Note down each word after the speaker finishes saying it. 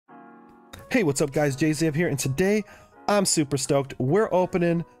Hey, what's up guys, JZF here, and today I'm super stoked. We're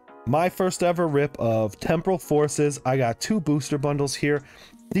opening my first ever rip of Temporal Forces. I got 2 booster bundles here.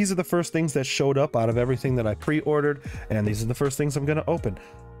 These are the first things that showed up out of everything that I pre-ordered, and these are the first things I'm gonna open.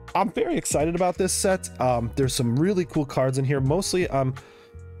 I'm very excited about this set. There's some really cool cards in here. Mostly I'm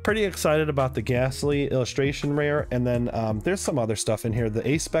pretty excited about the Ghastly illustration rare, and then there's some other stuff in here. The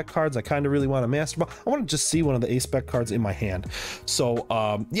A-Spec cards I kind of really want to master, but I want to just see one of the A-Spec cards in my hand. So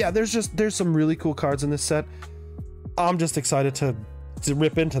yeah, there's some really cool cards in this set. I'm just excited to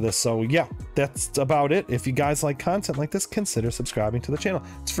rip into this. So yeah, that's about it. If you guys like content like this, consider subscribing to the channel.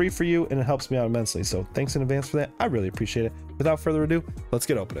 It's free for you and it helps me out immensely, so thanks in advance for that. I really appreciate it. Without further ado, let's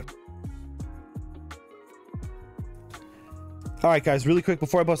get opening. All right guys, really quick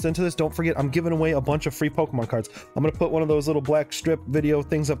before I bust into this, don't forget I'm giving away a bunch of free Pokemon cards. I'm gonna put one of those little black strip video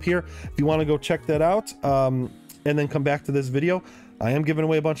things up here if you want to go check that out, and then come back to this video. I am giving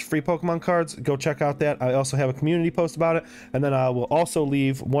away a bunch of free Pokemon cards. Go check out that. I also have a community post about it, and then I will also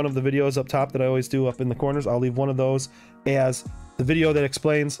leave one of the videos up top that I always do up in the corners. I'll leave one of those as the video that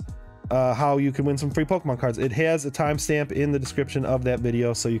explains how you can win some free Pokemon cards. It has a timestamp in the description of that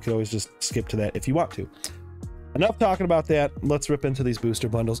video, so you can always just skip to that if you want to. Enough talking about that. Let's rip into these booster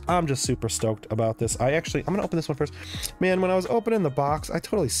bundles. I'm just super stoked about this. I'm gonna open this one first. Man, when I was opening the box, I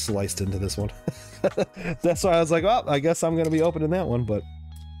totally sliced into this one. That's why I was like, oh, I guess I'm gonna be opening that one. But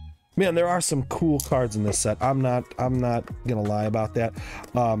man, there are some cool cards in this set. I'm not gonna lie about that.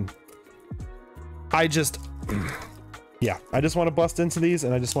 Yeah, I just want to bust into these,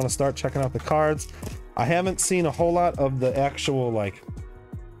 and I just want to start checking out the cards. I haven't seen a whole lot of the actual like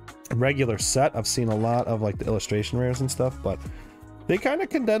regular set. I've seen a lot of like the illustration rares and stuff, but they kind of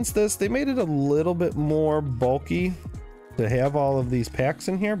condensed this. They made it a little bit more bulky to have all of these packs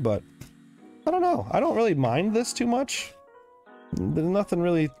in here, but I don't know. I don't really mind this too much. There's nothing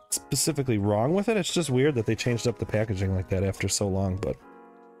really specifically wrong with it. It's just weird that they changed up the packaging like that after so long, but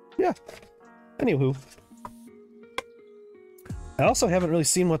yeah. Anywho, I also haven't really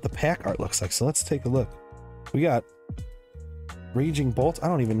seen what the pack art looks like, so let's take a look. We got Raging Bolt. I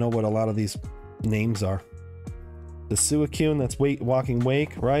don't even know what a lot of these names are. The Suicune, that's Walking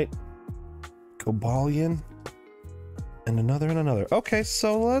Wake, right? Cobalion. And another. Okay,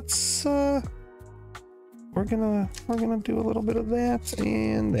 so let's we're gonna do a little bit of that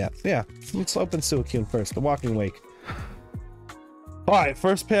and that. Yeah, let's open Suicune first, the Walking Wake. Alright,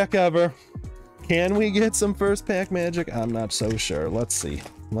 first pack ever. Can we get some first pack magic? I'm not so sure. Let's see.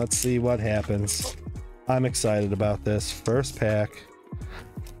 Let's see what happens. I'm excited about this. First pack.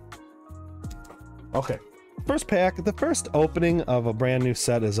 Okay. First pack. The first opening of a brand new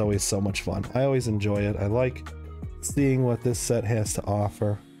set is always so much fun. I always enjoy it. I like seeing what this set has to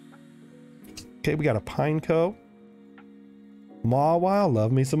offer. Okay, we got a Pineco. Mawile.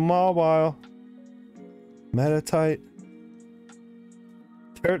 Love me some Mawile. Metatite.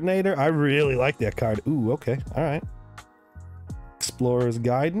 Turtonator. I really like that card. Ooh, okay. Alright. Explorer's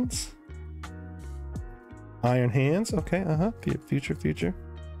Guidance. Iron Hands, okay, future.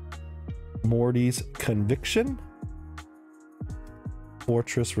 Morty's Conviction.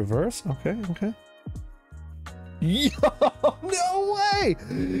 Fortress Reverse, okay. Yo, no way!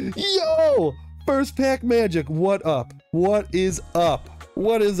 Yo! First pack magic, what up? What is up?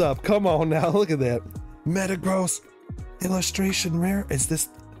 What is up? Come on now, look at that. Metagross illustration rare, is this?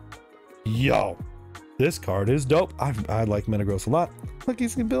 Yo! This card is dope. I like Metagross a lot. Look,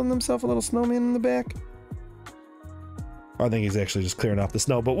 he's building himself a little snowman in the back. I think he's actually just clearing off the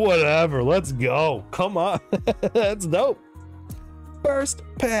snow, but whatever. Let's go. Come on. That's dope. First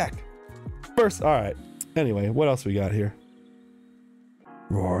pack. All right. Anyway, what else we got here?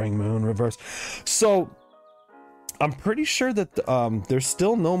 Roaring Moon Reverse. So I'm pretty sure that there's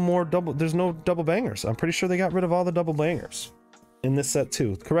still no more there's no double bangers. I'm pretty sure they got rid of all the double bangers in this set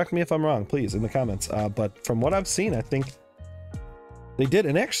too. Correct me if I'm wrong, please, in the comments. But from what I've seen, I think they did.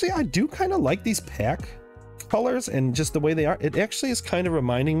 And actually, I do kind of like these pack colors and just the way they are. It actually is kind of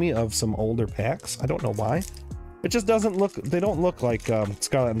reminding me of some older packs. I don't know why. It just doesn't look, they don't look like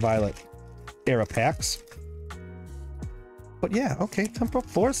Scarlet and Violet era packs. But yeah, okay, Temporal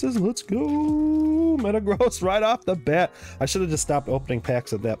Forces, let's go. Metagross right off the bat. I should have just stopped opening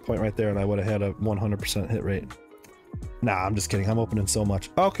packs at that point right there, and I would have had a 100% hit rate. Nah, I'm just kidding. I'm opening so much.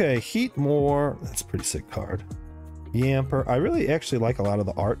 Okay, Heatmore. That's a pretty sick card. Yamper. I really actually like a lot of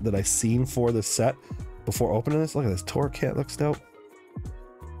the art that I've seen for this set before opening this. Look at this. Torcat looks dope.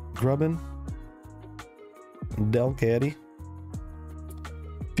 Grubbin. Delcatty.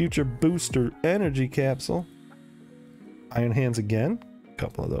 Future Booster Energy Capsule. Iron Hands again. A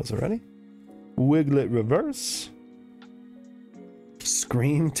couple of those already. Wiglet Reverse.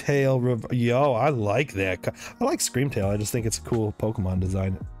 Screamtail. Yo, I like that. I like Screamtail. I just think it's a cool Pokemon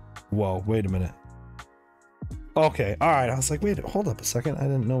design. Whoa, wait a minute. Okay, alright. I was like, wait, hold up a second. I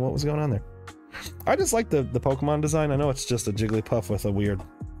didn't know what was going on there. I just like the Pokemon design. I know it's just a Jigglypuff with a weird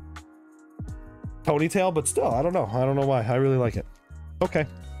ponytail, but still, I don't know. I don't know why. I really like it. Okay.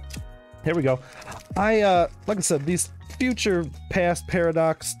 Here we go. Like I said, these future past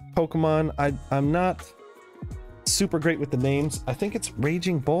Paradox Pokemon, I'm not super great with the names. I think it's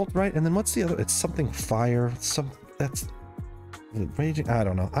Raging Bolt, right? And then what's the other? It's something Fire. That's Raging. I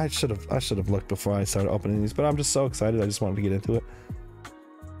don't know. I should have looked before I started opening these, but I'm just so excited. I just wanted to get into it.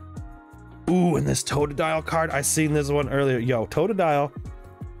 Ooh, and this Totodile card. I seen this one earlier. Yo, Totodile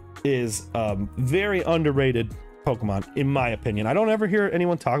is very underrated Pokemon, in my opinion. I don't ever hear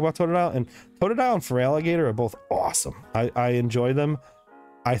anyone talk about Totodile, and Totodile and Feraligatr are both awesome. I enjoy them.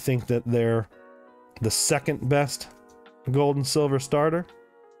 I think that they're the second best gold and silver starter.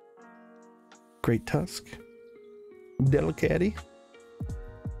 Great Tusk, Delicati,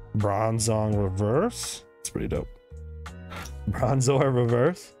 Bronzong reverse. It's pretty dope. Bronzor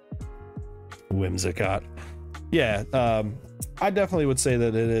reverse, Whimsicott. Yeah, I definitely would say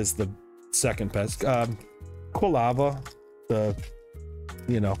that it is the second best. Quilava, the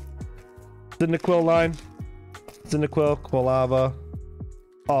Cyndaquil line, Cyndaquil, Quilava,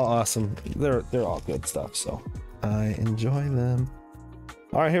 all awesome. They're all good stuff, so I enjoy them.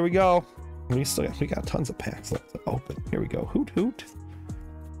 All right, here we go. We got tons of packs left to open. Here we go. Hoot Hoot,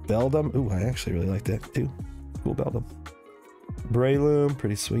 Beldum. Ooh, I actually really like that too. Cool Beldum. Breloom,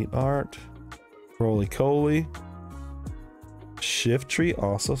 pretty sweet art. Roly-Coly. Shiftry,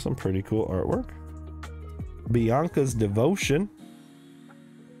 also some pretty cool artwork. Bianca's Devotion.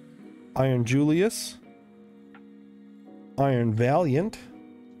 Iron Julius. Iron Valiant.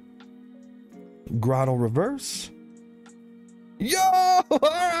 Grotto Reverse. Yo!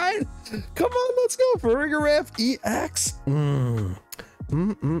 Alright! Come on, let's go for Rigorath EX.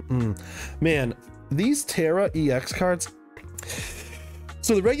 Man, these Terra EX cards.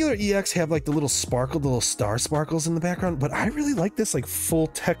 So the regular EX have like the little sparkle, the little star sparkles in the background, but I really like this like full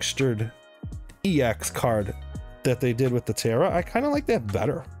textured EX card that they did with the Terra. I kind of like that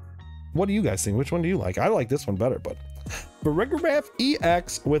better. What do you guys think? Which one do you like? I like this one better, but for Rigorath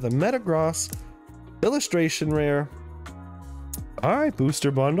EX with a Metagross illustration rare. All right,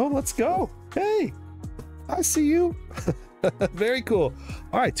 booster bundle, let's go. Hey, I see you. Very cool.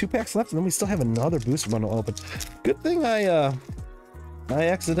 All right, 2 packs left, and then we still have another booster bundle open. Good thing I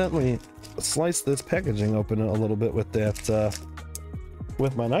accidentally sliced this packaging open a little bit with that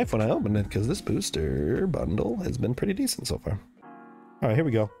with my knife when I opened it, because this booster bundle has been pretty decent so far. All right, here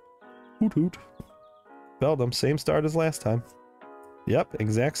we go. Hoot Hoot. Beldum, same start as last time. Yep,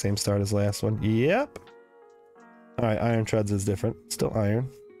 exact same start as last one. Yep. All right, Iron Treads is different. Still iron.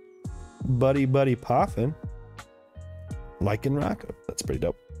 Buddy Poffin. Lycanroc. That's pretty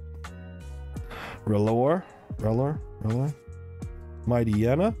dope. Rellor.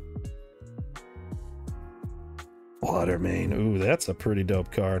 Mightyena. Bluddermane. Ooh, that's a pretty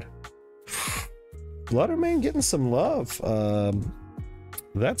dope card. Bluddermane getting some love.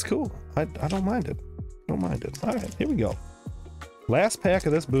 That's cool. I don't mind it. All right, here we go. Last pack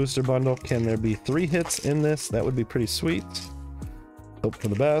of this booster bundle. Can there be 3 hits in this? That would be pretty sweet. Hope for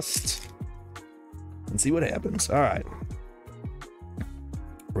the best. And see what happens. All right.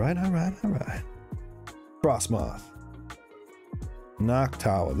 All right. Frostmoth.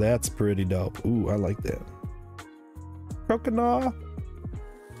 Noctowl. That's pretty dope. Ooh, I like that. Croconaw.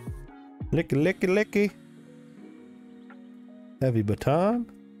 Licky. Heavy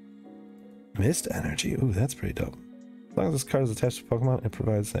Baton. Mist Energy. Ooh, that's pretty dope. As long as this card is attached to Pokemon, it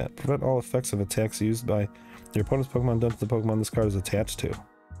provides that. Prevent all effects of attacks used by your opponent's Pokemon done to the Pokemon this card is attached to.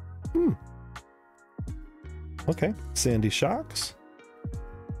 Okay. Sandy Shocks.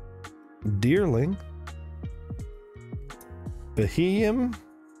 Deerling. Behemoth.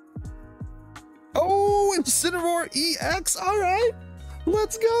 Oh, Incineroar EX. All right.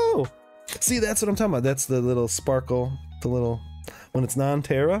 Let's go. See, that's what I'm talking about. That's the little sparkle, the little, when it's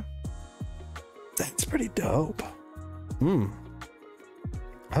non-Terra. That's pretty dope.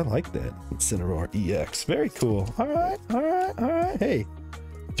 I like that. Incineroar EX. Very cool. All right. Hey,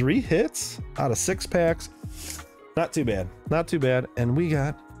 3 hits out of 6 packs. Not too bad. And we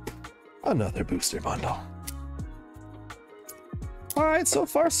got another booster bundle. All right, so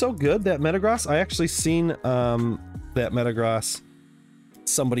far so good. That Metagross, I actually seen that Metagross.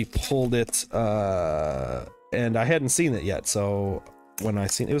 Somebody pulled it, and I hadn't seen it yet. So when I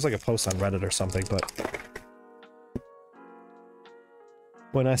seen it was like a post on Reddit or something, but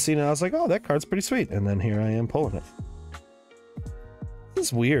when I seen it, I was like, oh, that card's pretty sweet. And then here I am pulling it.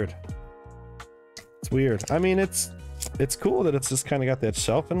 is weird. It's weird. I mean, it's cool that it's just kind of got that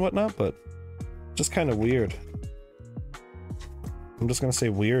shelf and whatnot, but just kind of weird. I'm just gonna say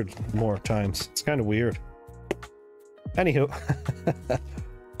weird more times. It's kind of weird. Anywho.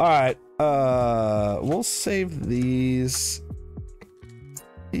 All right. We'll save these.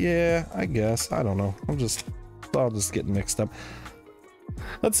 Yeah, I guess. I don't know. I'll just get mixed up.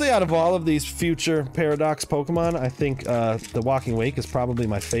 Let's say out of all of these future Paradox Pokemon, I think the Walking Wake is probably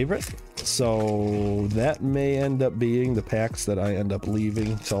my favorite. So that may end up being the packs that I end up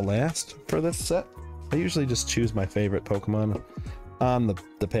leaving till last for this set. I usually just choose my favorite Pokemon on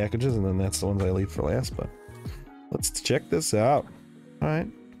the packages, and then that's the ones I leave for last. But let's check this out. All right,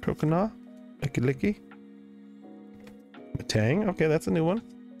 Croconaw, Licky Licky, Matang. Okay, that's a new one.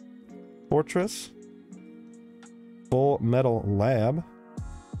 Fortress, Full Metal Lab,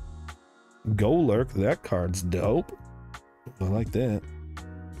 Golurk. That card's dope. I like that.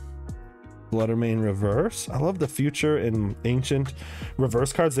 Bloodermane Reverse. I love the future and ancient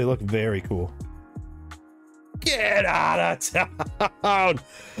reverse cards. They look very cool. Get out of town!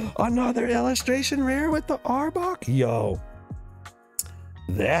 Another illustration rare with the Arbok? Yo.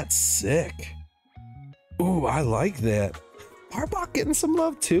 That's sick. Ooh, I like that. Arbok getting some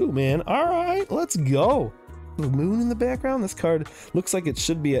love too, man. Alright, let's go. The moon in the background. This card looks like it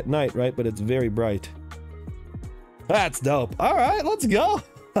should be at night, right? But it's very bright. That's dope. Alright, let's go.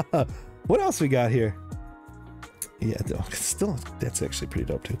 What else we got here? Yeah, still, that's actually pretty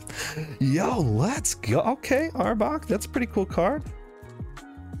dope too. Yo, let's go. Okay, Arbok, that's a pretty cool card.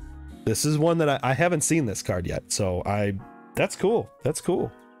 This is one that I haven't seen this card yet, so that's cool. That's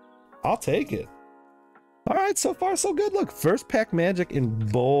cool. I'll take it. All right, so far so good. Look, first pack magic in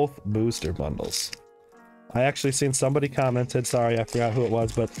both booster bundles. I actually seen somebody commented, sorry, I forgot who it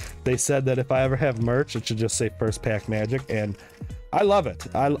was, but they said that if I ever have merch, it should just say first pack magic, and I love it.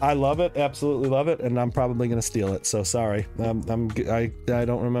 I love it, absolutely love it, and I'm probably gonna steal it. So sorry, I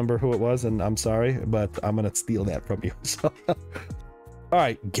don't remember who it was, and I'm sorry, but I'm gonna steal that from you. So, all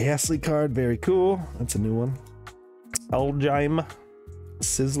right, Ghastly card, very cool. That's a new one. Elgyme,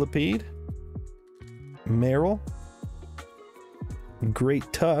 Sizzlipede, Meryl,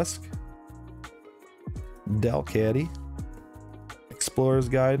 Great Tusk, Delcatty, Explorer's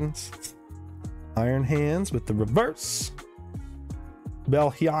Guidance, Iron Hands with the reverse.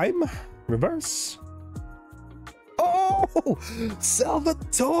 Belheim, reverse. Oh,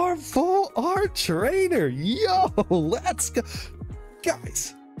 Salvatore Full Art Trainer. Yo, let's go.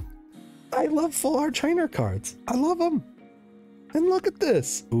 Guys, I love Full Art Trainer cards. I love them. And look at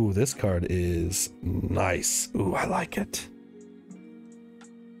this. Ooh, this card is nice. Ooh, I like it.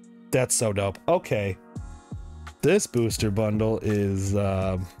 That's so dope. Okay. This booster bundle is,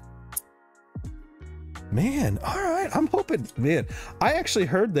 man, all right, I'm hoping, man, I actually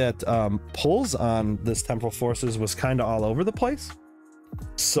heard that pulls on this Temporal Forces was kind of all over the place.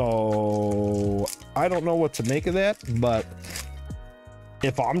 So I don't know what to make of that, but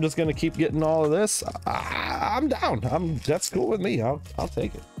if I'm just gonna keep getting all of this, I'm down. That's cool with me. I'll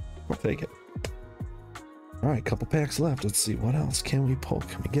take it. I'll take it. All right, couple packs left. Let's see, what else can we pull?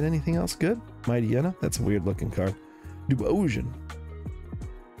 Can we get anything else good? Mighty Yenna, that's a weird looking card. Dubosian.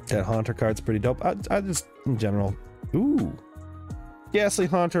 That Haunter card's pretty dope. I just, in general, ooh. Ghastly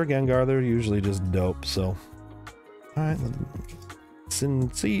Haunter, Gengar, they're usually just dope, so. All right,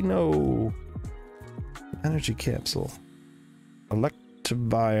 Cincino. Energy Capsule.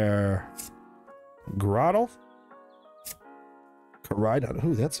 Electivire. Grottle. Koraidon.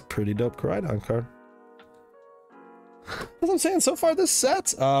 Ooh, that's a pretty dope Koraidon card. As I'm saying, so far this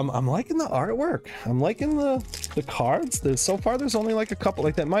set, I'm liking the artwork. I'm liking the cards. So far there's only like a couple,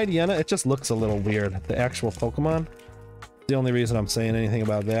 like that Mighty Yenna, it just looks a little weird. The actual Pokemon. The only reason I'm saying anything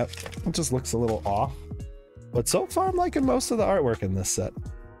about that, it just looks a little off. But so far I'm liking most of the artwork in this set.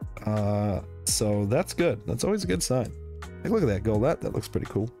 So that's good. That's always a good sign. Hey, look at that Golett, that looks pretty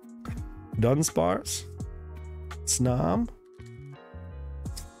cool. Dunsparce. Snom.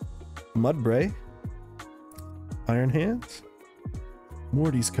 Mudbray. Iron Hands,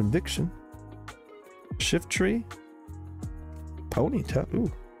 Morty's Conviction, Shiftry, Ponyta, ooh,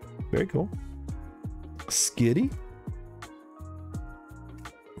 very cool. Skitty.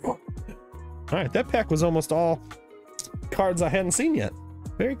 All right, that pack was almost all cards I hadn't seen yet.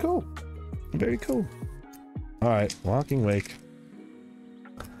 Very cool, very cool. All right, Walking Wake.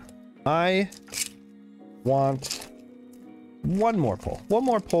 I want one more pull. One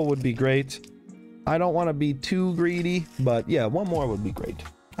more pull would be great. I don't want to be too greedy, but yeah, one more would be great.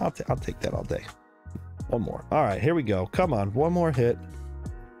 I'll take that all day. One more. All right, here we go. Come on, one more hit.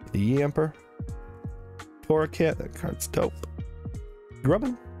 The Yamper. Torracat, that card's dope.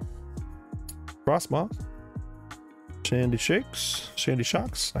 Grubbin, Frostmoth, Shandy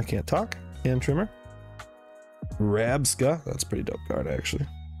Shocks, I can't talk, Hand Trimmer, Rabska, that's a pretty dope card actually,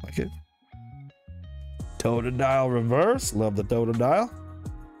 like it. Totodile Reverse, love the Totodile.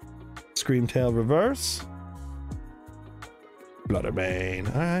 Screamtail Reverse. Blooderbane.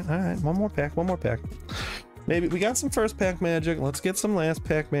 Alright, one more pack. Maybe we got some first pack magic. Let's get some last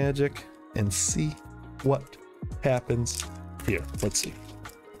pack magic and see what happens here. Let's see.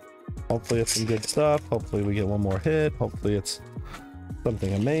 Hopefully it's some good stuff. Hopefully we get one more hit. Hopefully it's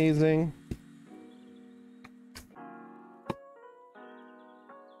something amazing.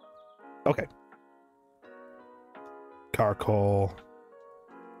 Okay. Carkol,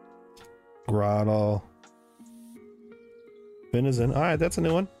 Grottle, Venison. All right, that's a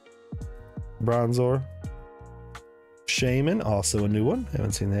new one. Bronzor, Shaman, also a new one.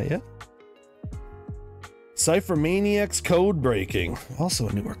 Haven't seen that yet. Cypher Maniac's Code Breaking, also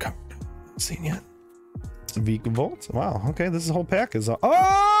a newer card. Haven't seen yet. Vikavolt. Wow. Okay, this whole pack is.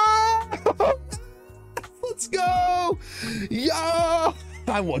 Oh! Let's go! Yo!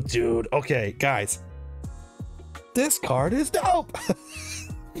 Dude. Okay, guys. This card is dope.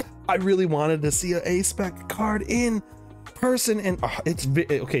 I really wanted to see an A-Spec card in person, and it's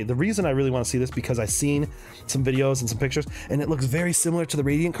okay. The reason I really want to see this because I've seen some videos and some pictures, and it looks very similar to the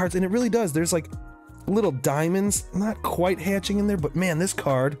Radiant cards, and it really does. There's like little diamonds, not quite hatching in there, but man, this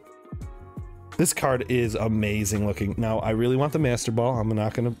card is amazing looking. Now, I really want the Master Ball. I'm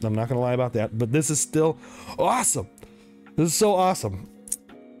not gonna lie about that, but this is still awesome. This is so awesome.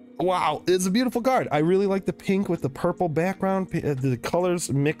 Wow, it's a beautiful card. I really like the pink with the purple background. The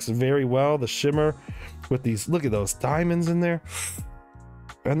colors mix very well. The shimmer with these, look at those diamonds in there.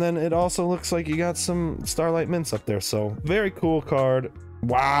 And then it also looks like you got some Starlight Mints up there. So very cool card.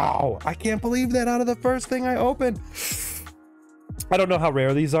 Wow, I can't believe that out of the first thing I opened. I don't know how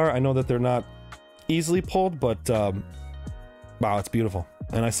rare these are. I know that they're not easily pulled, but wow, it's beautiful.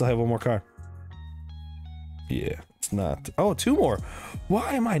 And I still have one more card. Yeah. Not, oh, two more.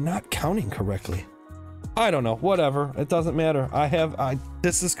 Why am I not counting correctly? I don't know, whatever, it doesn't matter.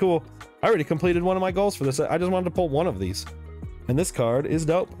 This is cool. I already completed one of my goals for this. I just wanted to pull one of these, and this card is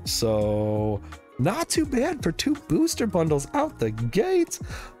dope. So not too bad for 2 booster bundles out the gate.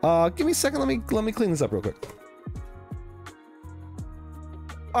 Give me a second, let me clean this up real quick.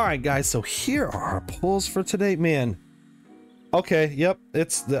 All right, guys, so here are our pulls for today, man. Okay, yep,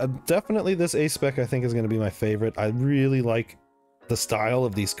 it's definitely this A-Spec I think is going to be my favorite. I really like the style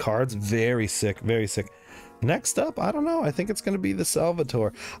of these cards. Very sick, very sick. Next up, I don't know, I think it's going to be the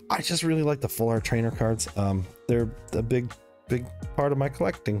Salvatore. I just really like the Full Art Trainer cards. They're a big part of my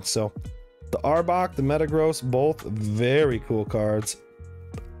collecting. So the Arbok, the Metagross, both very cool cards.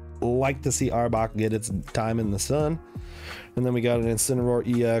 Like to see Arbok get its time in the sun. And then we got an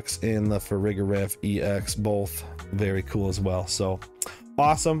Incineroar EX and the Farigiraf EX, both very cool as well. So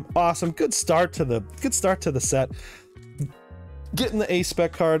awesome, good start to the set. Getting the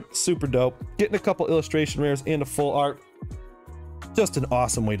A-Spec card, super dope. Getting a couple illustration rares and a full art, just an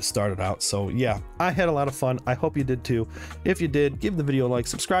awesome way to start it out. So yeah, I had a lot of fun. I hope you did too. If you did, give the video a like,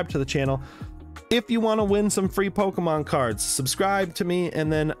 subscribe to the channel. If you want to win some free Pokemon cards, subscribe to me, and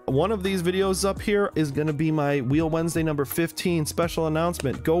then one of these videos up here is going to be my Wheel Wednesday number 15 special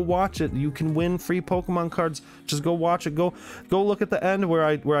announcement. Go watch it. You can win free Pokemon cards. Just go watch it. Go look at the end where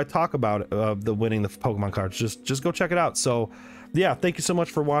I talk about the winning the Pokemon cards. Just go check it out. So yeah, thank you so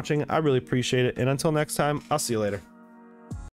much for watching. I really appreciate it. And until next time, I'll see you later.